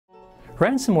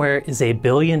Ransomware is a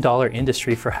billion-dollar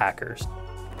industry for hackers.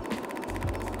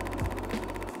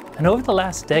 And over the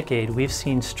last decade, we've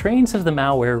seen strains of the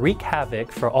malware wreak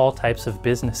havoc for all types of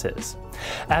businesses.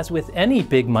 As with any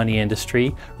big money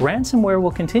industry, ransomware will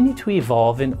continue to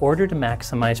evolve in order to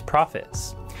maximize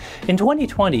profits. In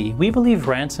 2020, we believe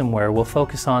ransomware will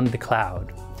focus on the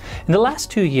cloud. In the last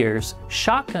 2 years,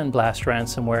 shotgun blast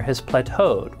ransomware has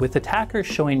plateaued, with attackers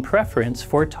showing preference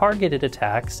for targeted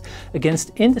attacks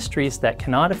against industries that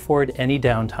cannot afford any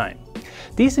downtime.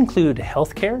 These include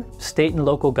healthcare, state and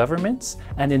local governments,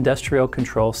 and industrial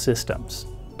control systems.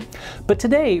 But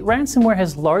today, ransomware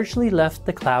has largely left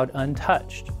the cloud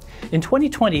untouched. In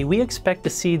 2020, we expect to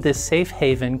see this safe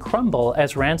haven crumble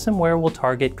as ransomware will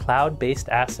target cloud-based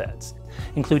assets,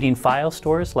 including file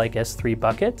stores like S3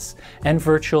 buckets and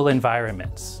virtual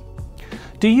environments.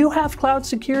 Do you have cloud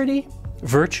security?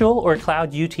 Virtual or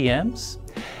cloud UTMs?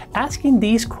 Asking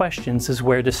these questions is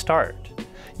where to start.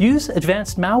 Use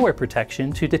advanced malware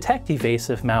protection to detect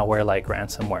evasive malware like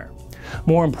ransomware.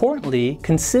 More importantly,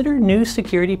 consider new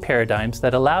security paradigms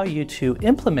that allow you to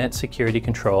implement security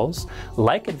controls,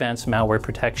 like advanced malware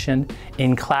protection,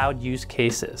 in cloud use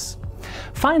cases.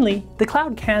 Finally, the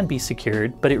cloud can be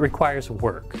secured, but it requires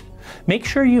work. Make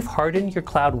sure you've hardened your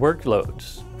cloud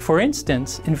workloads. For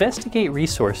instance, investigate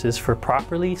resources for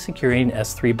properly securing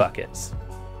S3 buckets.